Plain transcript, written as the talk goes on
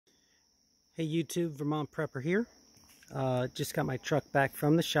Hey YouTube, Vermont Prepper here. Just got my truck back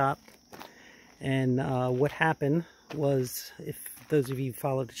from the shop, and what happened was, if those of you who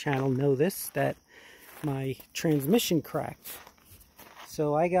follow the channel know this, that my transmission cracked.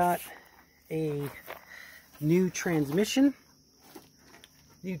 So I got a new transmission,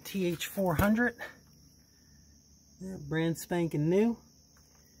 new TH400, brand spanking new,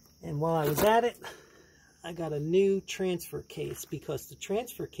 and while I was at it, I got a new transfer case, because the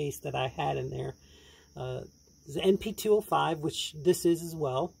transfer case that I had in there is an NP205, which this is as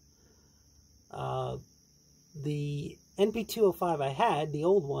well. The NP205 I had, the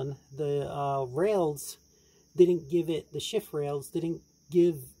old one, the rails didn't give it, the shift rails didn't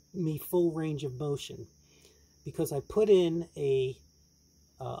give me full range of motion, because I put in a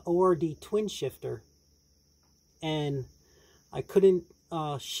ORD twin shifter and I couldn't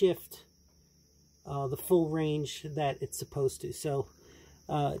shift the full range that it's supposed to. So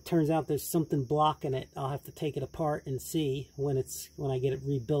it turns out there's something blocking it. I'll have to take it apart and see when I get it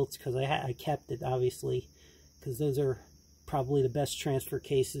rebuilt, because I kept it, obviously, because those are probably the best transfer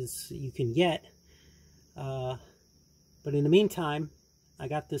cases you can get. But in the meantime, I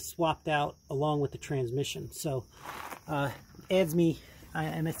got this swapped out along with the transmission. So adds me,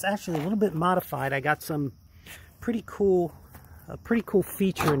 and it's actually a little bit modified. I got some pretty cool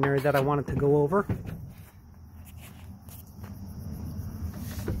feature in there that I wanted to go over.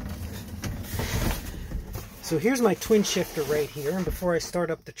 So here's my twin shifter right here, and before I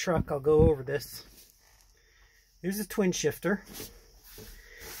start up the truck, I'll go over this. Here's a twin shifter,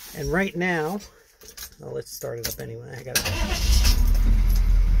 and right now, well, let's start it up anyway.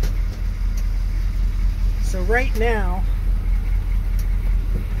 So right now,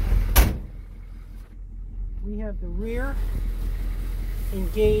 we have the rear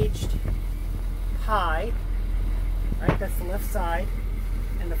engaged high, right? That's the left side,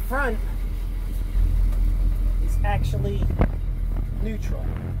 and the front is actually neutral.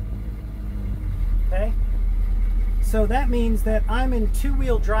 Okay, so that means that I'm in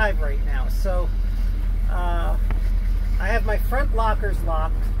two-wheel drive right now. So I have my front lockers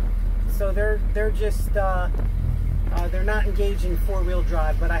locked, so they're just they're not engaged in four-wheel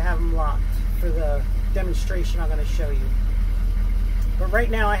drive, but I have them locked for the demonstration I'm going to show you. But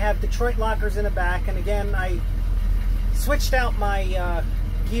right now I have Detroit lockers in the back, and again I switched out my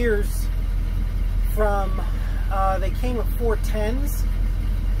gears from they came with 410s,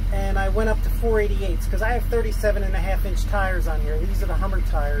 and I went up to 488s, because I have 37.5-inch tires on here. These are the Hummer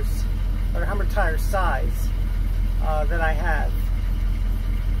tires, or Hummer tire size that I have.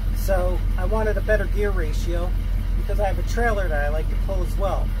 So I wanted a better gear ratio, because I have a trailer that I like to pull as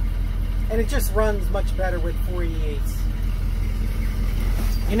well, and it just runs much better with 488s.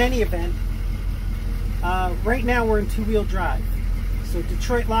 In any event, right now we're in two-wheel drive. So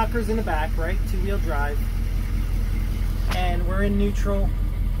Detroit lockers in the back, right? Two-wheel drive. And we're in neutral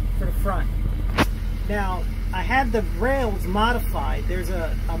for the front. Now, I had the rails modified. There's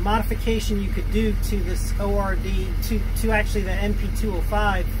a modification you could do to this ORD, to actually the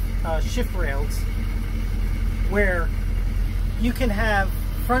NP205 shift rails, where you can have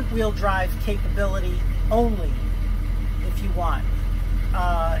front-wheel drive capability only if you want.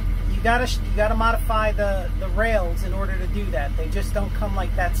 You gotta modify the rails in order to do that. They just don't come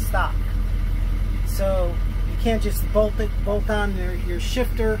like that stock. So you can't just bolt on your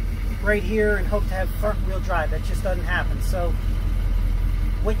shifter right here and hope to have front wheel drive. That just doesn't happen. So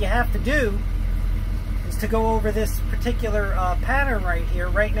what you have to do is to go over this particular pattern right here.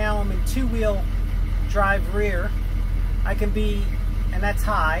 Right now I'm in two-wheel drive rear. I can be, and that's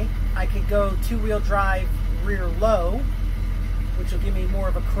high. I could go two-wheel drive rear low, which will give me more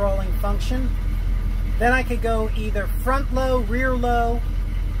of a crawling function. Then I could go either front low, rear low,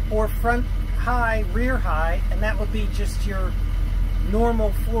 or front high, rear high, and that would be just your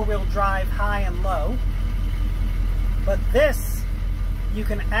normal four-wheel drive high and low. But this, you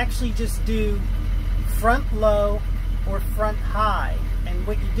can actually just do front low or front high. And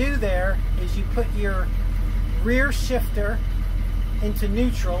what you do there is you put your rear shifter into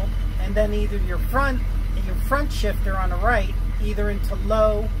neutral, and then either your front shifter on the right either into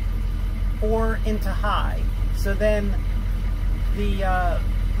low or into high. So then the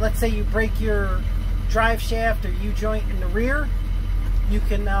let's say you break your drive shaft or U-joint in the rear, you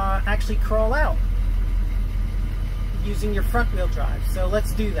can actually crawl out using your front wheel drive. So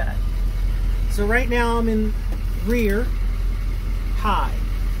let's do that. So right now I'm in rear high,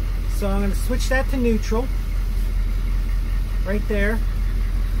 so I'm going to switch that to neutral right there,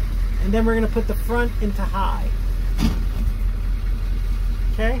 and then we're going to put the front into high.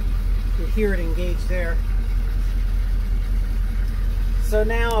 Okay, you hear it engage there. So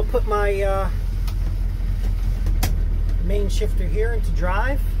now I'll put my main shifter here into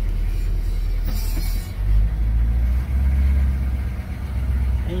drive.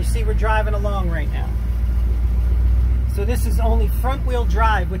 And you see we're driving along right now. So this is only front wheel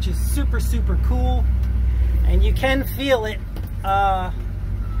drive, which is super, super cool. And you can feel it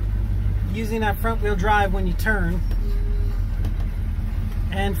using that front wheel drive when you turn.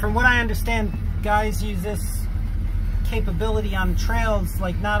 And from what I understand, guys use this capability on trails,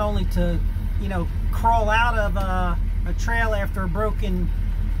 like not only to, you know, crawl out of a trail after a broken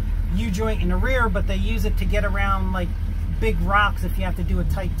U-joint in the rear, but they use it to get around like big rocks if you have to do a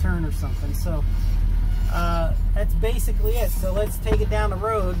tight turn or something. So that's basically it. So let's take it down the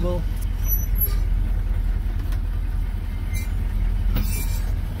road. We'll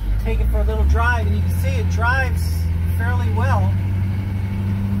take it for a little drive, and you can see it drives fairly well.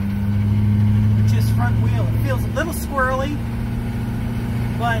 Just front wheel. It feels a little squirrely,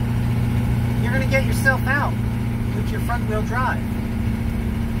 but you're going to get yourself out with your front wheel drive.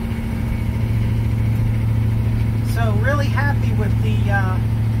 So really happy with the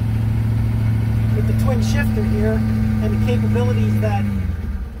twin shifter here and the capabilities that,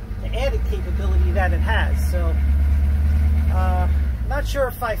 the added capability that it has. So not sure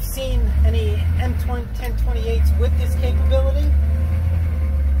if I've seen any M1028s with this capability.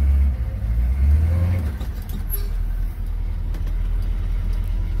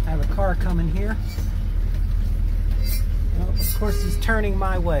 I have a car coming here. Well, of course he's turning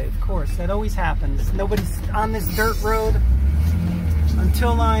my way. Of course, that always happens. Nobody's on this dirt road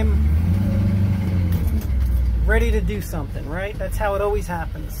until I'm ready to do something, right? That's how it always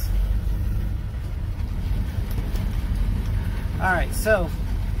happens. Alright, so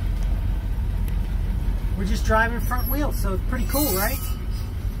we're just driving front wheel, so it's pretty cool, right?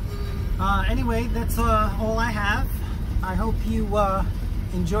 Anyway, that's all I have. I hope you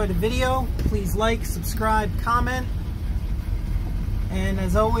enjoyed the video. Please like, subscribe, comment, and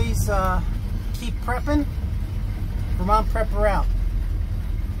as always, keep prepping. Vermont Prepper out.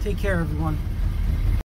 Take care, everyone.